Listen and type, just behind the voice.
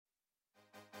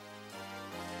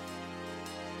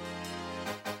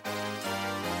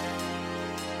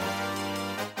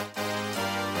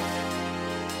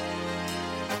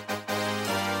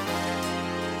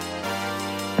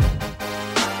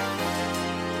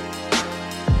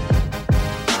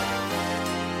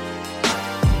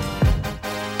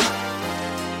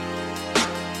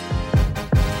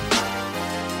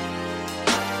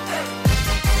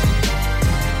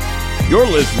You're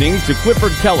listening to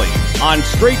Clifford Kelly on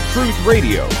Straight Truth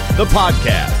Radio, the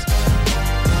podcast.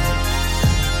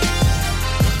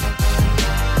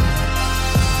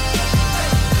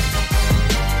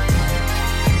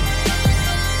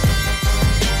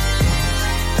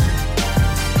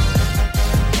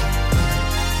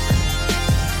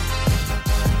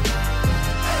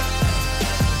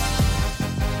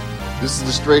 This is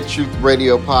the Straight Truth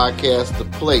Radio podcast, the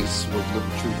place where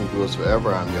living truth endures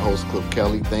forever. I'm your host, Cliff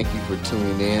Kelly. Thank you for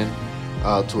tuning in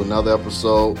to another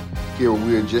episode. Here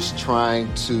we are just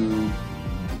trying to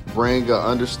bring an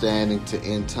understanding to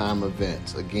end-time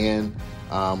events. Again,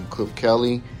 I'm Cliff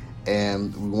Kelly,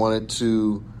 and we wanted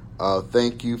to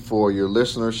thank you for your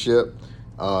listenership,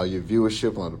 your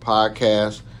viewership on the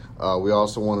podcast. We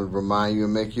also wanted to remind you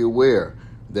and make you aware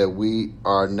that we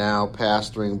are now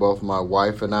pastoring, both my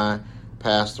wife and I,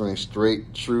 pastoring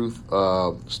Straight Truth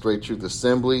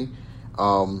Assembly,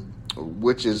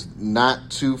 which is not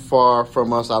too far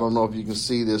from us. I don't know if you can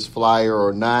see this flyer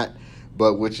or not,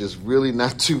 but which is really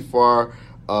not too far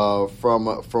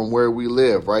from where we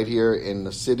live, right here in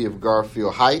the city of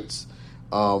Garfield Heights,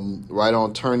 right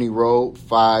on Turney Road,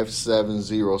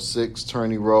 5706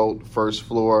 Turney Road, first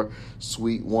floor,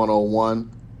 Suite 101.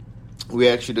 We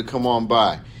ask you to come on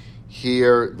by,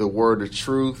 hear the word of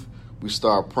truth. We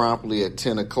start promptly at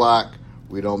 10 o'clock.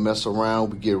 We don't mess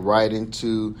around. We get right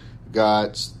into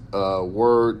God's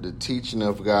word, the teaching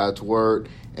of God's word,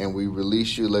 and we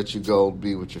release you, let you go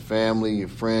be with your family, your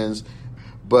friends.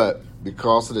 But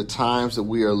because of the times that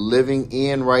we are living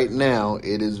in right now,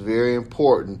 it is very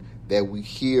important that we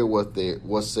hear what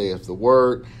saith the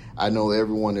word. I know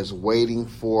everyone is waiting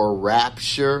for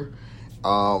rapture.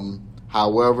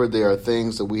 However, there are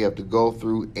things that we have to go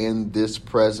through in this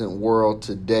present world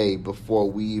today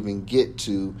before we even get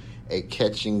to a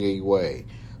catching away.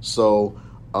 So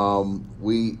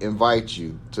we invite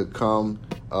you to come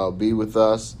be with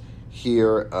us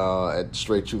here at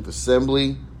Straight Truth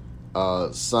Assembly,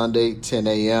 Sunday, 10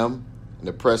 a.m. in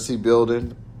the Pressy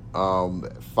Building,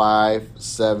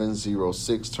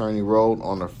 5706 Turney Road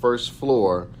on the first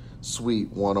floor,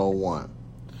 Suite 101.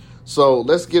 So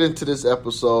let's get into this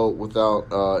episode without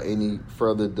any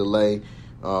further delay.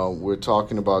 We're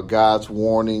talking about God's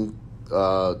warning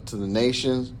to the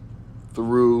nations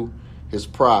through his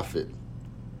prophet.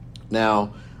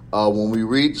 Now, when we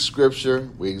read Scripture,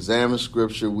 we examine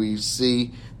Scripture, we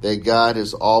see that God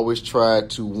has always tried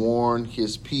to warn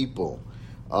his people.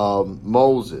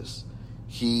 Moses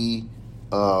warned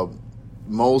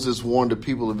the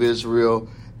people of Israel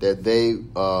that they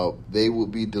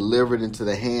would be delivered into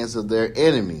the hands of their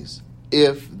enemies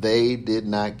if they did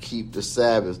not keep the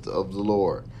Sabbath of the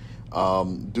Lord.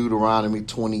 Deuteronomy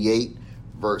 28,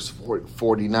 verse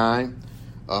 49,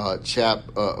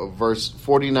 verse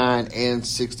 49 and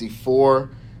 64,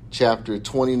 chapter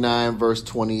 29, verse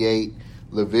 28,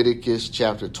 Leviticus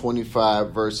chapter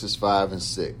 25, verses 5 and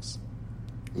 6.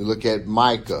 We look at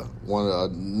Micah,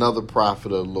 another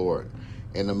prophet of the Lord,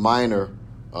 in the minor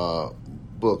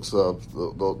books of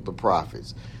the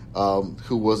prophets,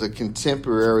 who was a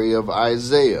contemporary of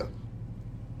Isaiah.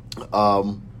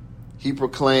 He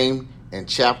proclaimed in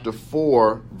chapter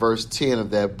 4, verse 10 of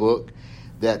that book,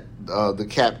 that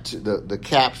the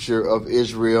capture of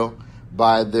Israel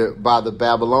by the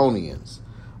Babylonians.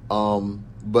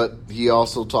 But he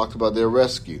also talked about their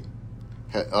rescue.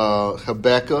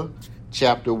 Habakkuk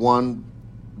chapter 1,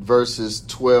 verses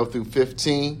 12 through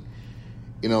 15.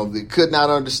 They could not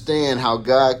understand how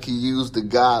God could use the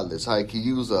godless, how he could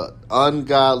use an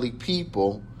ungodly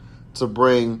people to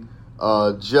bring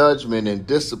judgment and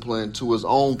discipline to his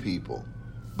own people.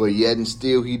 But yet and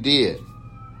still he did.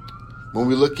 When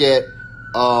we look at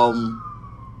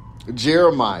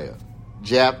Jeremiah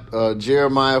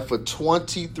for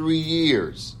 23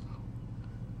 years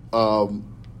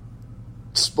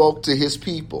spoke to his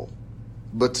people,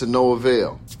 but to no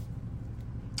avail.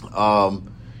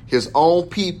 His own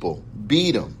people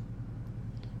beat him,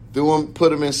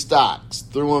 put him in stocks,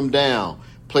 threw him down,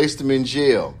 placed him in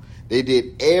jail. They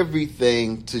did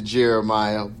everything to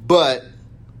Jeremiah, but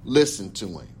listened to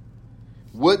him.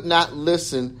 Would not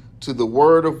listen to the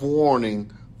word of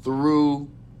warning through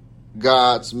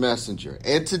God's messenger.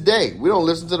 And today, we don't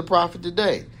listen to the prophet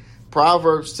today.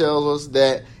 Proverbs tells us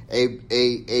that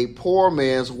a poor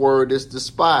man's word is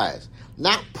despised.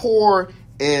 Not poor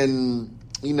in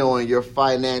in your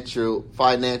financial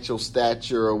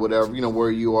stature or whatever,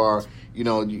 where you are, we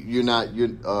don't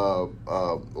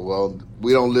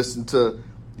listen to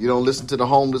You don't listen to the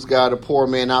homeless guy, the poor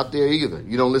man out there either.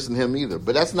 You don't listen to him either.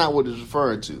 But that's not what it's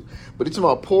referring to. But it's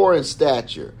about poor in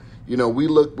stature. You know, we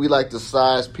like to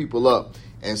size people up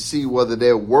and see whether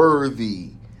they're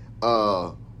worthy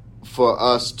for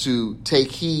us to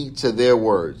take heed to their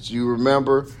words. You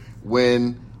remember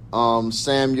when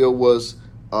Samuel was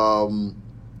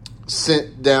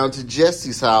sent down to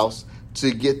Jesse's house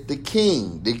to get the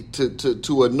king,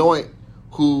 to anoint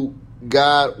who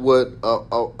God would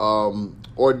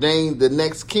ordain the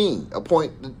next king,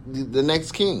 appoint the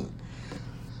next king.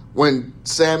 When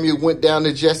Samuel went down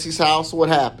to Jesse's house, what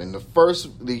happened? The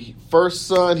first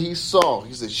son he saw,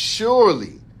 he said,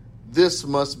 surely this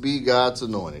must be God's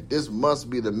anointed. This must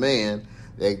be the man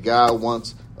that God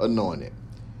wants anointed.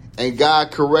 And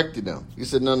God corrected him. He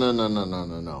said, no. Man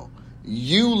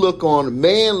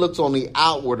looks on the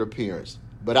outward appearance,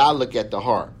 but I look at the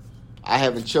heart. I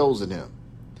haven't chosen him.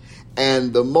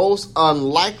 And the most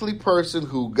unlikely person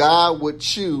who God would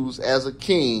choose as a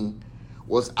king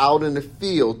was out in the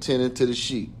field tending to the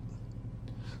sheep.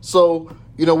 So,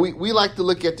 we like to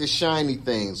look at the shiny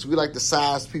things. We like to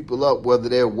size people up, whether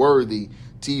they're worthy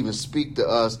to even speak to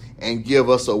us and give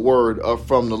us a word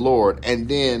from the Lord. And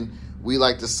then we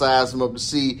like to size them up to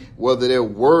see whether they're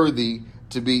worthy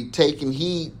to be taken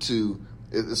heed to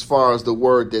as far as the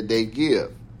word that they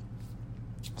give.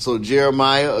 So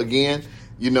Jeremiah, again,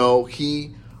 he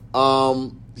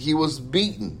was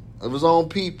beaten of his own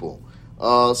people.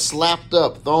 Slapped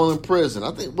up, thrown in prison. I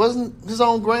think wasn't his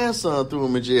own grandson threw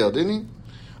him in jail, didn't he?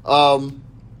 So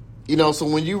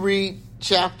when you read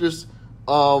chapters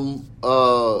 7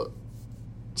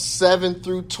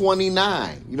 through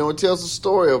 29, it tells the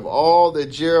story of all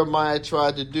that Jeremiah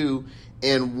tried to do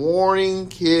in warning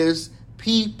his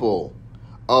people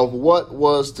of what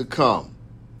was to come.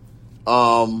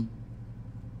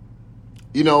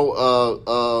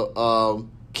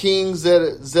 King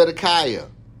Zedekiah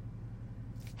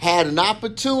had an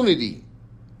opportunity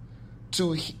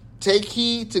to take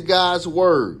heed to God's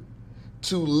word,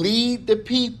 to lead the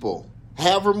people,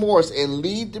 have remorse, and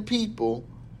lead the people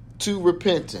to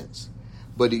repentance.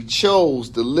 But he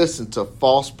chose to listen to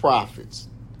false prophets,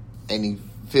 and he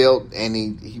failed, and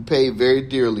he paid very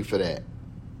dearly for that.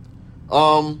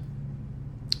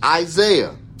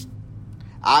 Isaiah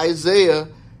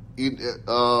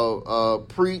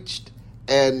preached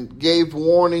and gave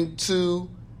warning to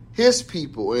his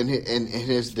people in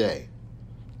his day.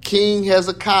 King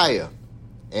Hezekiah,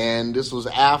 and this was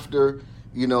after,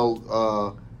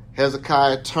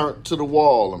 Hezekiah turned to the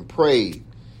wall and prayed,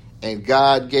 and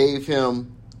God gave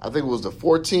him, I think it was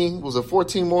 14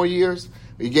 more years?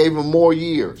 He gave him more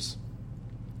years.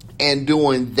 And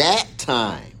during that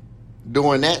time,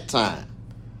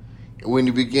 when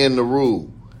he began to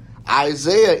rule,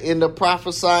 Isaiah ended up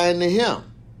prophesying to him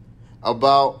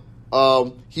about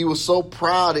he was so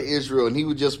proud of Israel, and he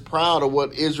was just proud of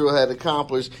what Israel had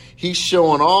accomplished. He's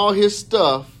showing all his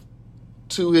stuff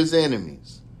to his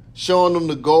enemies, showing them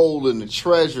the gold and the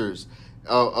treasures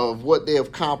of what they have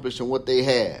accomplished and what they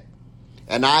had.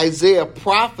 And Isaiah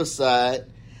prophesied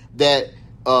that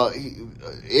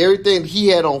everything he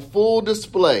had on full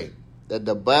display, that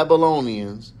the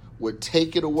Babylonians would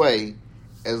take it away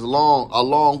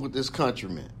along with his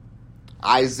countrymen.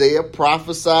 Isaiah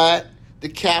prophesied the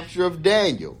capture of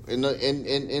Daniel in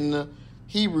the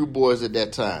Hebrew boys at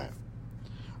that time.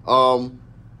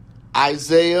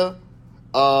 Isaiah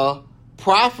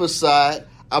prophesied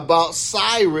about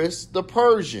Cyrus the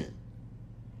Persian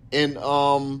in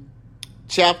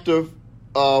chapter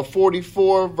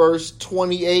 44, verse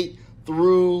 28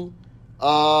 through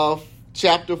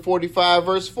chapter 45,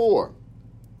 verse 4.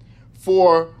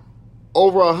 For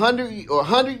over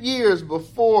 100 years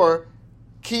before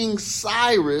King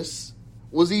Cyrus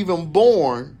was even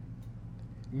born,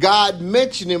 God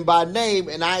mentioned him by name,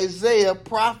 and Isaiah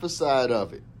prophesied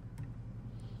of it.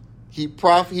 He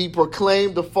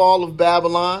proclaimed the fall of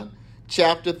Babylon,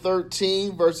 chapter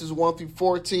 13, verses 1 through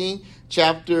 14,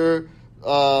 chapter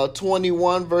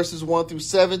 21, verses 1 through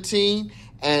 17,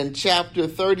 and chapter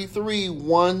 33,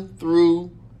 1 through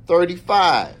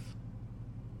 35.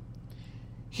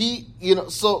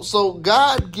 So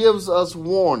God gives us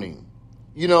warning.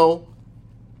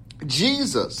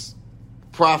 Jesus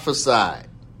prophesied.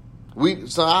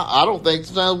 I don't think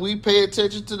sometimes we pay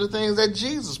attention to the things that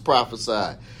Jesus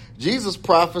prophesied. Jesus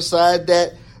prophesied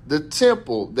that the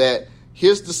temple, that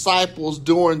his disciples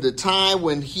during the time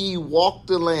when he walked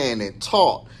the land and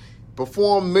taught,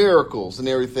 performed miracles and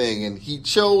everything, and he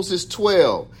chose his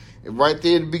 12. And right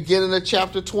there at the beginning of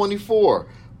chapter 24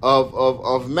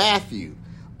 of Matthew.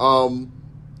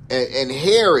 And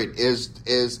Herod is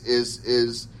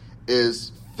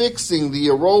fixing the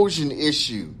erosion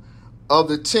issue of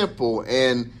the temple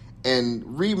and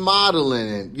remodeling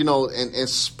it, and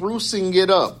sprucing it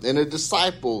up. And the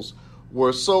disciples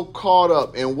were so caught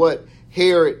up in what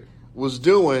Herod was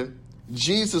doing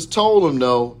Jesus told him,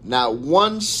 no, not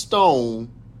one stone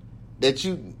that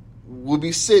you will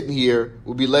be sitting here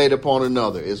will be laid upon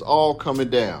another. It's all coming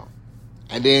down.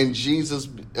 And then Jesus,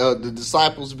 the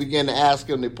disciples began to ask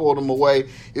him, they pulled him away.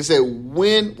 He said,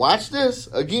 watch this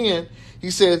again.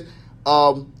 He said,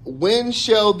 when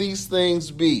shall these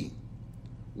things be?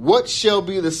 What shall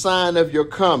be the sign of your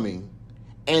coming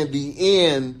and the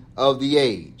end of the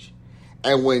age?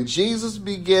 And when Jesus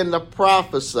began to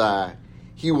prophesy,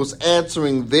 he was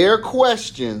answering their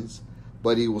questions,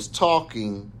 but he was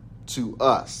talking to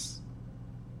us.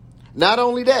 Not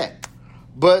only that,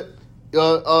 but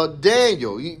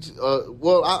Daniel.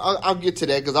 I'll get to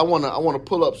that because I want to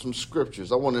pull up some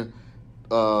scriptures. We're going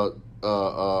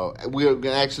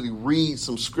to actually read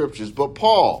some scriptures. But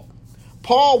Paul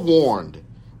warned.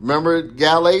 Remember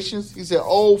Galatians? He said,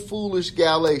 "Oh, foolish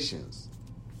Galatians,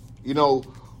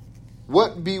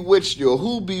 what bewitched you, or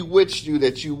who bewitched you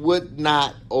that you would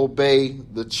not obey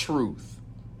the truth?"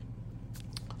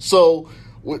 So,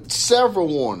 with several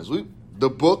warnings, the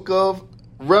book of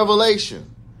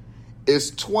Revelation is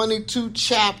 22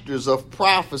 chapters of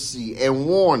prophecy and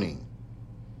warning.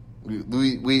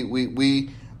 We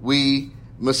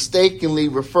mistakenly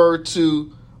refer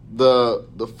to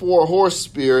the four horse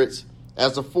spirits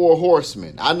as the four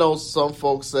horsemen. I know some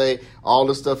folks say all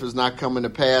this stuff is not coming to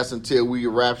pass until we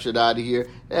are raptured out of here.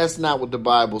 That's not what the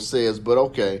Bible says, but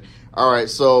okay. All right,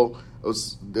 so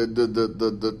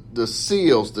the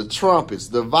seals, the trumpets,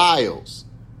 the vials,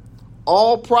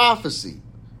 all prophecy,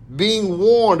 being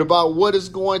warned about what is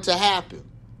going to happen.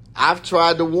 I've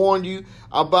tried to warn you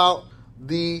about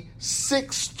the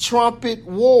sixth trumpet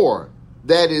war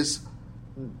that is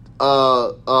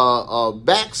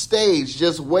backstage,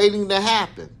 just waiting to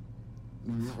happen,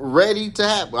 ready to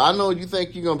happen. I know you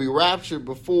think you're going to be raptured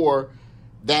before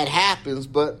that happens,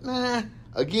 but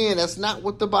again, that's not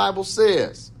what the Bible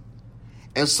says.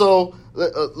 And so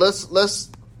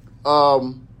I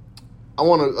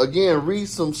want to again read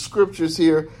some scriptures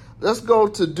here. Let's go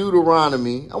to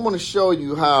Deuteronomy. I want to show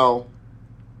you how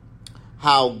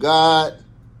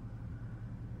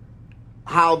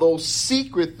those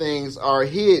secret things are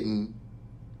hidden,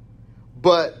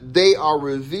 but they are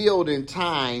revealed in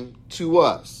time to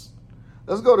us.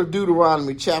 Let's go to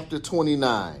Deuteronomy chapter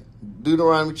 29.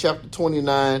 Deuteronomy chapter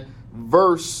 29,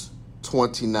 verse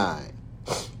 29.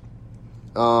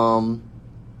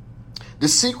 The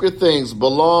secret things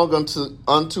belong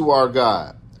unto our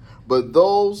God, but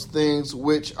those things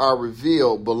which are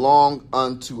revealed belong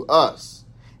unto us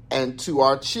and to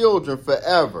our children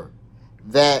forever,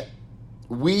 that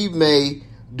we may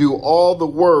do all the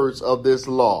words of this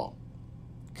law.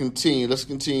 Let's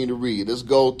continue to read. Let's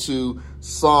go to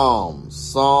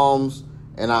Psalms,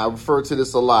 and I refer to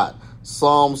this a lot.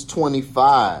 Psalms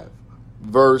 25,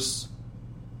 verse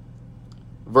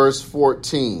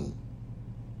 14.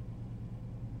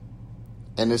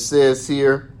 And it says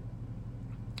here,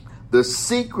 the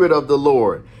secret of the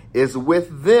Lord is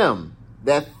with them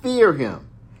that fear him,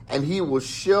 and he will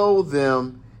show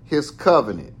them his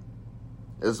covenant.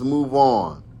 Let's move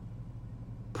on.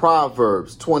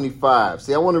 Proverbs 25.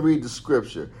 See, I want to read the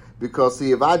scripture because,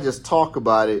 see, if I just talk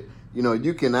about it,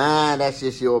 you can, that's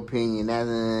just your opinion.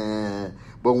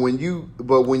 But when you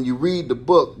read the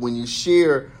book, when you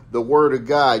share the word of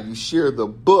God, you share the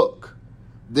book,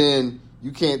 then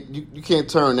you can't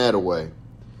turn that away.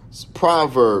 It's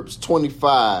Proverbs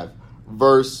 25,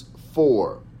 verse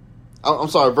 4. I'm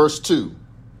sorry, verse 2.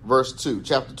 Verse 2.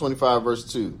 Chapter 25,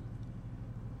 verse 2.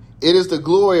 It is the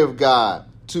glory of God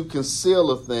to conceal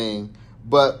a thing,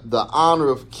 but the honor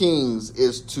of kings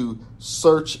is to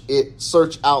search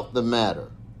out the matter.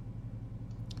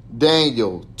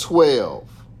 Daniel 12.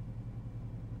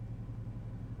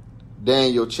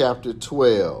 Daniel chapter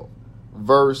 12,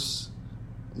 verse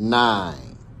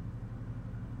 9.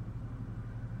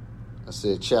 I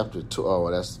said chapter 2.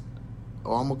 I'm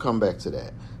going to come back to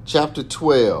that. Chapter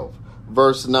 12,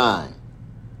 verse 9.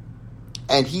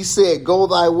 And he said, go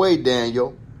thy way,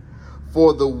 Daniel,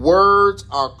 for the words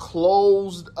are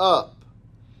closed up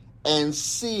and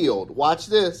sealed. Watch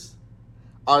this.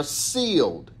 Are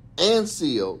sealed and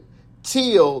sealed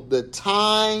till the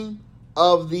time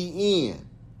of the end.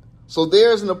 So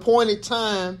there's an appointed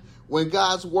time when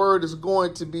God's word is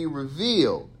going to be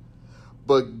revealed.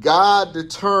 But God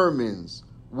determines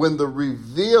when the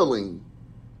revealing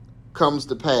comes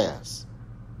to pass.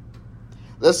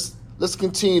 Let's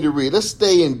continue to read. Let's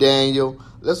stay in Daniel.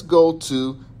 Let's go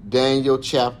to Daniel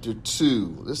chapter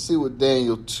 2. Let's see what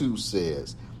Daniel 2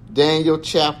 says. Daniel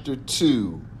chapter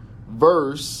 2,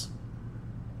 verse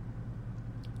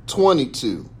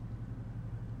 22.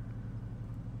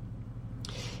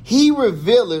 He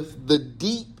revealeth the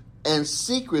deep and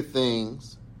secret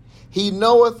things. He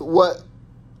knoweth what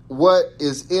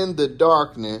is in the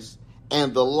darkness,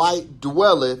 and the light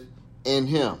dwelleth in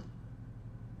him.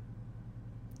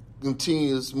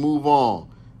 Continues, move on.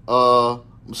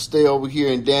 Stay over here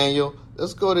in Daniel.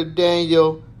 Let's go to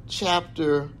Daniel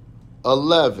chapter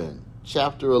 11.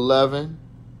 Chapter 11.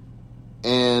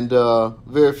 And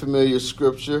very familiar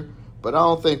scripture, but I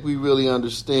don't think we really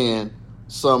understand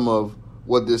some of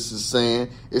what this is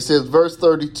saying. It says, verse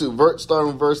 32,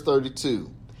 starting verse 32.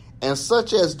 And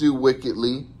such as do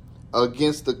wickedly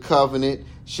against the covenant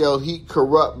shall he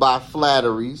corrupt by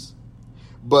flatteries.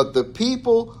 But the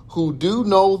people who do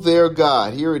know their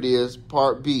God, here it is,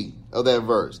 part B of that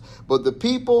verse. But the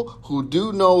people who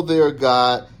do know their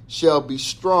God shall be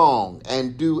strong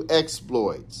and do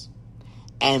exploits.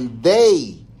 And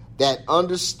they that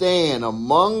understand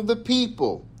among the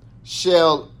people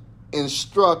shall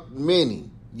instruct many.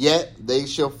 Yet they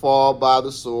shall fall by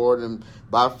the sword and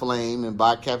by flame and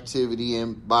by captivity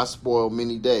and by spoil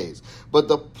many days. But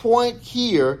the point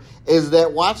here is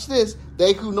that, watch this,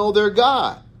 they who know their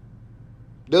God,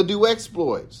 they'll do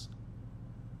exploits.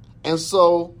 And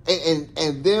so,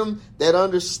 and them that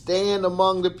understand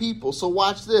among the people. So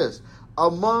watch this.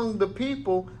 Among the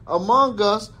people, among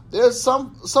us, there's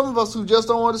some of us who just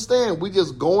don't understand. We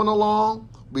just going along.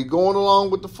 We're going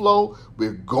along with the flow.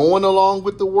 We're going along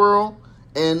with the world.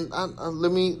 And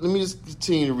let me just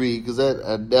continue to read, because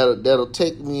that'll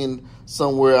take me in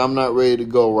somewhere I'm not ready to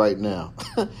go right now.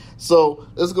 So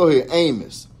let's go here.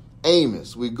 Amos.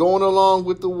 We're going along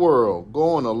with the world.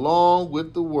 Going along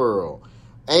with the world.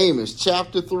 Amos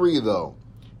chapter 3, though.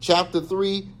 Chapter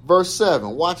 3, verse 7.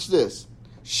 Watch this.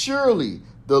 Surely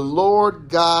the Lord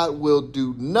God will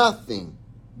do nothing,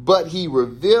 but he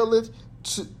revealeth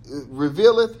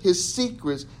his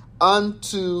secrets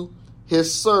unto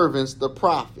his servants, the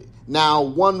prophet. Now,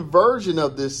 one version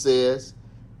of this says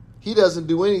he doesn't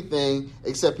do anything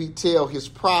except he tell his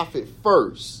prophet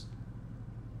first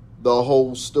the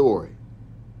whole story.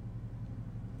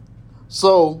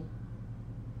 So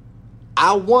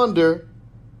I wonder,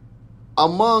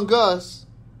 among us,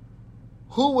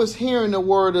 who was hearing the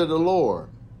word of the Lord?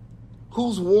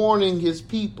 Who's warning his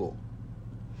people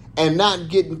and not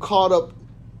getting caught up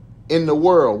in the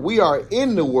world? We are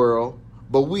in the world,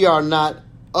 but we are not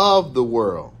of the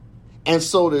world. And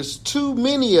so there's too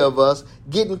many of us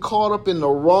getting caught up in the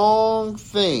wrong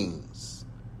things.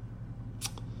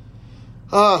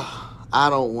 I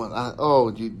don't want.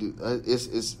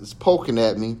 It's poking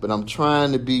at me, but I'm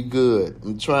trying to be good.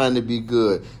 John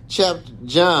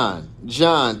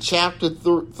chapter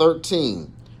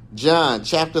 13. John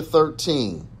chapter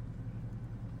 13.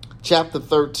 Chapter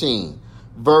 13,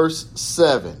 verse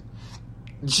 7.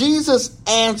 Jesus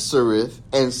answereth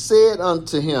and said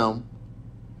unto him,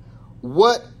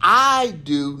 What I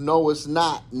do knowest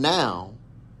not now,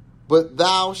 but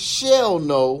thou shalt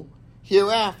know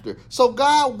hereafter. So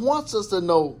God wants us to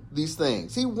know these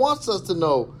things. He wants us to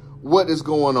know what is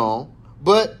going on,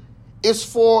 but it's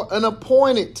for an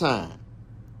appointed time.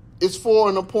 It's for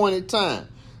an appointed time.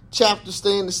 Chapter,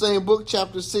 stay in the same book,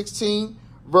 chapter 16,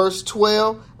 verse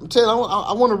 12. I'm telling you,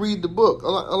 I want to read the book.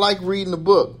 I like reading the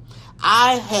book.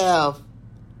 I have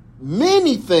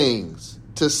many things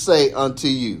to say unto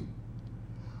you,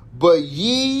 but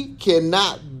ye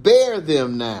cannot bear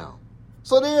them now.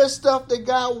 So there's stuff that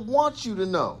God wants you to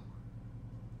know,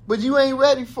 but you ain't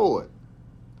ready for it.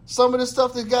 Some of the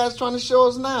stuff that God's trying to show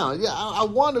us now. Yeah, I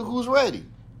wonder who's ready,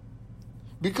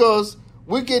 because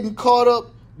we're getting caught up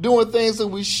doing things that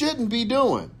we shouldn't be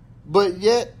doing. But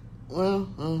yet,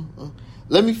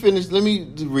 let me finish. Let me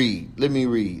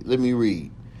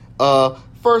read. 1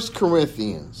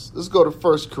 Corinthians. Let's go to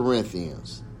 1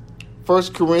 Corinthians.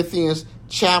 1 Corinthians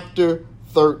chapter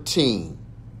 13.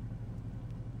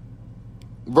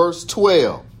 Verse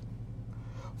 12.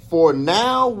 For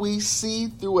now we see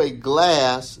through a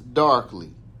glass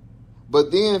darkly,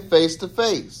 but then face to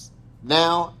face.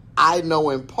 Now I know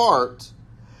in part,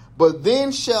 but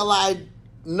then shall I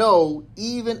know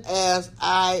even as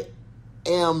I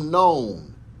am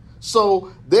known.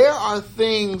 So there are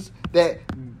things that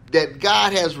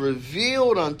God has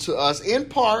revealed unto us in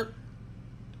part,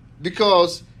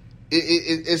 because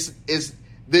there's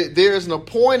an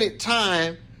appointed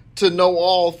time to know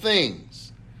all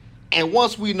things. And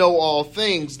once we know all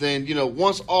things, then,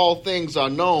 once all things are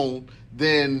known,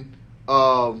 then,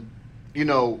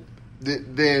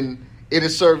 then it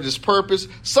has served its purpose.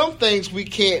 Some things we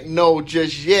can't know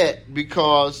just yet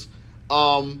because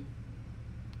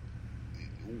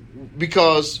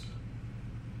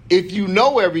if you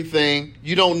know everything,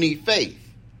 you don't need faith.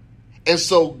 And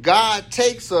so God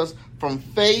takes us from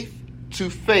faith to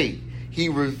faith. He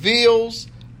reveals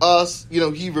us,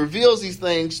 he reveals these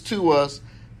things to us,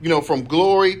 from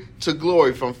glory to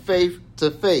glory, from faith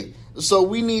to faith. So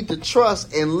we need to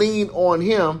trust and lean on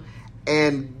him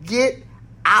and get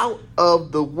out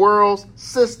of the world's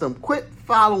system. Quit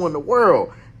following the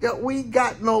world.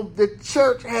 The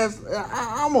church has,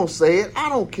 I'm going to say it, I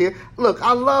don't care. Look,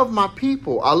 I love my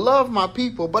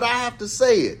people, but I have to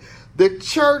say it. The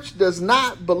church does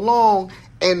not belong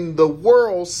in the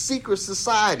world's secret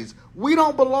societies. We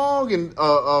don't belong in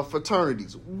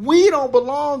fraternities. We don't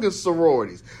belong in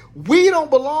sororities. We don't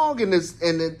belong in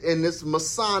this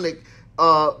Masonic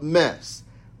mess.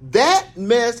 That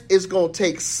mess is going to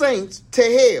take saints to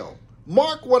hell.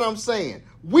 Mark what I'm saying.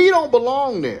 We don't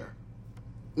belong there.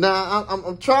 Now,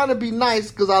 I'm trying to be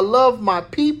nice because I love my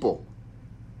people.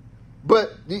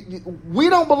 But we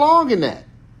don't belong in that.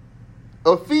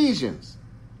 Ephesians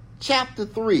chapter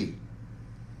 3.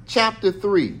 Chapter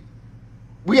 3.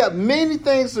 We have many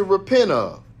things to repent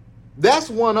of. That's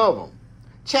one of them.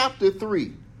 Chapter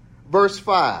 3, verse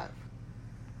 5.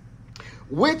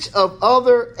 Which of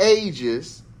other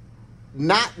ages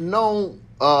not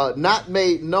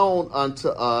made known unto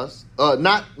us,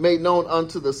 not made known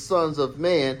unto the sons of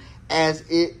man, as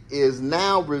it is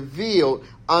now revealed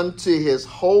unto his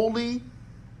holy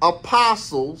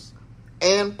apostles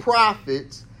and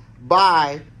prophets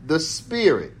by the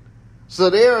Spirit. So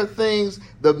there are things,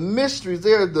 there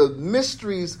are the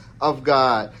mysteries of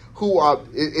God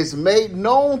it's made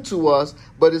known to us,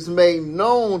 but it's made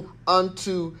known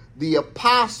unto the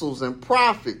apostles and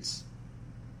prophets.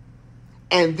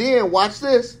 And then watch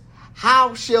this.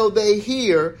 How shall they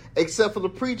hear except for the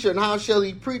preacher? And how shall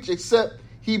he preach except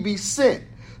he be sent?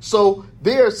 So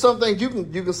there are some things you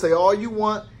can say all you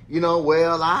want.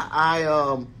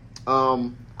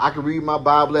 I can read my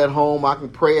Bible at home. I can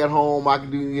pray at home. I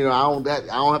can do, I don't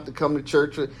have to come to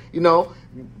church.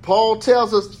 Paul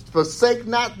tells us, forsake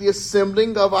not the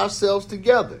assembling of ourselves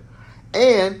together.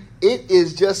 And it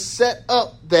is just set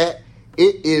up that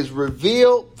it is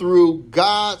revealed through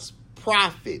God's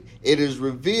prophet. It is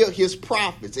revealed his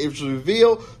prophets. It's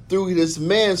revealed through his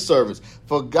manservants.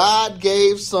 For God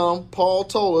gave some, Paul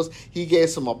told us, he gave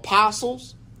some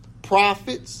apostles,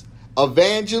 prophets,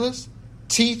 evangelists,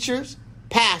 teachers,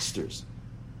 pastors.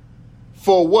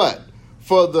 For what?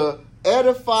 For the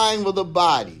edifying of the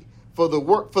body, for the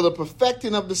work, for the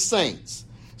perfecting of the saints.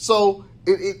 So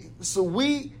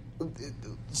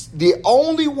the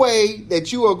only way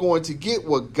that you are going to get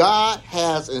what God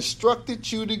has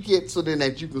instructed you to get, so then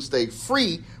that you can stay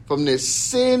free from this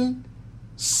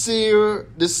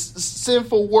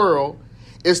sinful world,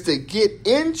 is to get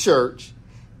in church,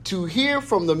 to hear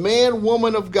from the man,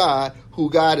 woman of God who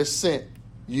God has sent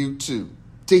you to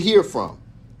hear from.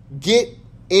 Get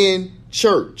in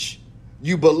church.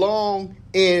 You belong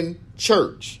in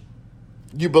church.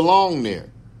 You belong there.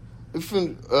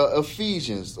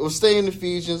 Ephesians. We'll stay in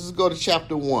Ephesians. Let's go to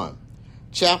chapter 1.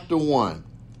 Chapter 1.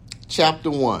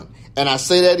 And I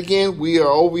say that again. We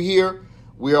are over here.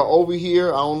 I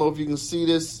don't know if you can see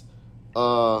this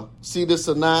or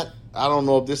not. I don't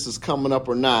know if this is coming up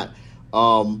or not.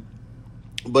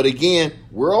 But again,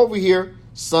 we're over here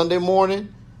Sunday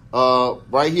morning,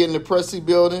 right here in the Pressy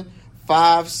building,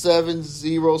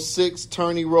 5706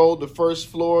 Turney Road, the first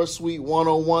floor, Suite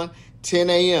 101, 10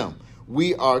 a.m.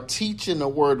 We are teaching the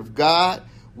Word of God.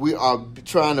 We are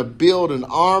trying to build an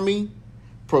army,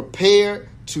 prepared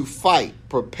to fight,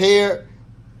 prepared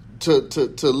to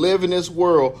live in this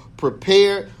world,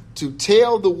 prepared to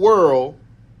tell the world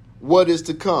what is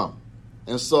to come.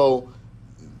 And so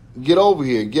get over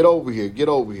here.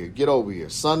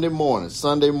 Sunday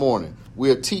morning. We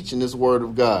are teaching this Word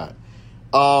of God.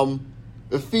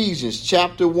 Ephesians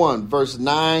chapter 1, verse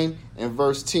 9 and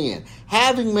verse 10.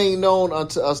 Having made known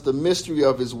unto us the mystery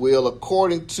of his will,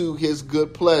 according to his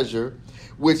good pleasure,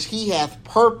 which he hath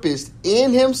purposed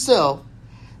in himself,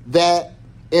 that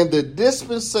in the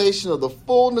dispensation of the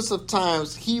fullness of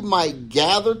times he might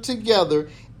gather together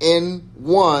in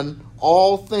one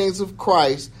all things of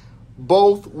Christ,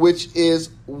 both which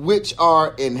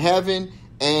are in heaven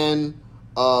and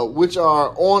which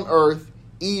are on earth,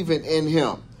 even in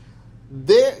him.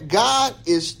 God,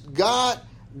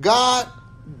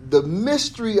 the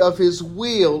mystery of his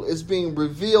will is being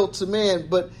revealed to man.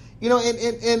 But,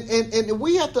 and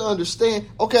we have to understand,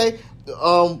 okay,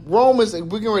 Romans, and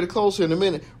we're getting ready to close here in a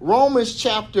minute. Romans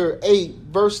chapter 8,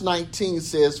 verse 19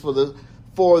 says, for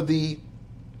the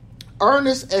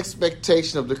earnest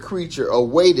expectation of the creature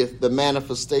awaiteth the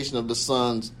manifestation of the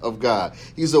sons of God.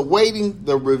 He's awaiting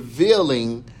the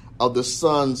revealing of the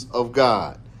sons of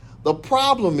God. The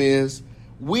problem is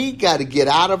we got to get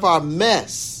out of our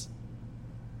mess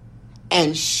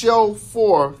and show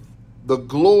forth the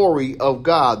glory of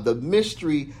God, the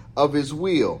mystery of his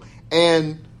will.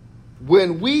 And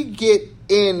when we get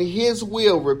in his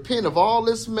will, repent of all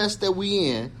this mess that we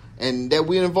in and that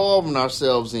we're involving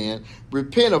ourselves in,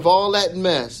 repent of all that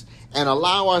mess and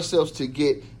allow ourselves to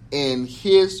get in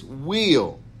his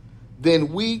will,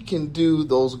 then we can do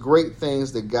those great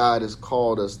things that God has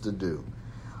called us to do.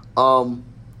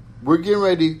 We're getting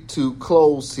ready to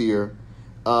close here,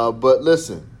 but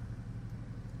listen,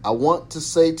 I want to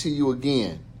say to you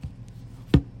again,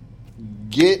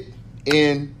 get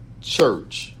in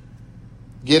church.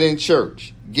 Get in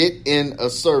church. Get in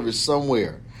a service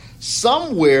somewhere.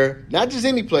 Somewhere, not just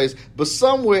any place, but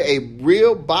somewhere a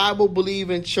real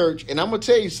Bible-believing church. And I'm going to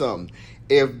tell you something.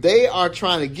 If they are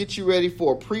trying to get you ready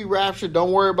for a pre-rapture,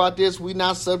 don't worry about this. We're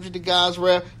not subject to God's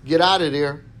wrath. Get out of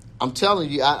there. I'm telling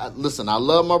you, listen, I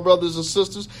love my brothers and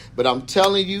sisters, but I'm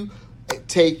telling you,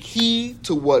 take heed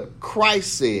to what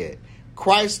Christ said.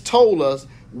 Christ told us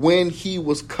when he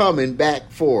was coming back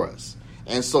for us.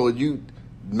 And so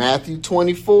Matthew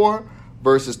 24,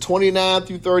 verses 29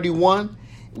 through 31,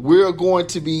 we're going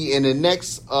to be in the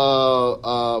next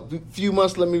few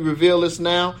months. Let me reveal this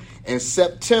now. In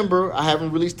September, I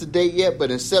haven't released the date yet, but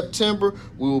in September,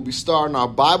 we will be starting our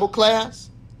Bible class.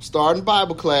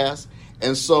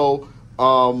 And so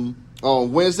on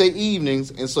Wednesday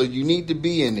evenings, and so you need to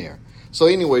be in there. So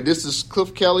anyway, this is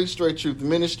Cliff Kelly, Straight Truth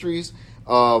Ministries.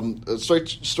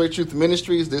 Straight Truth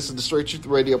Ministries. This is the Straight Truth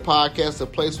Radio Podcast, a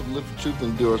place where live for truth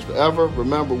endures forever.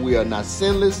 Remember, we are not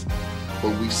sinless,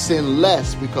 but we sin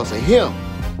less because of him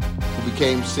who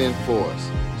became sin for us.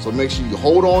 So make sure you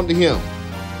hold on to him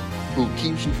who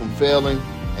keeps you from failing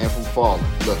and from falling.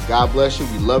 Look, God bless you.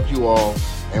 We love you all,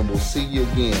 and we'll see you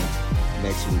again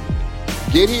next week.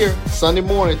 Get here Sunday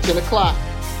morning, 10 o'clock,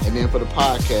 and then for the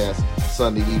podcast,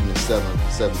 Sunday evening, 7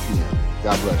 p.m.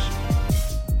 God bless you.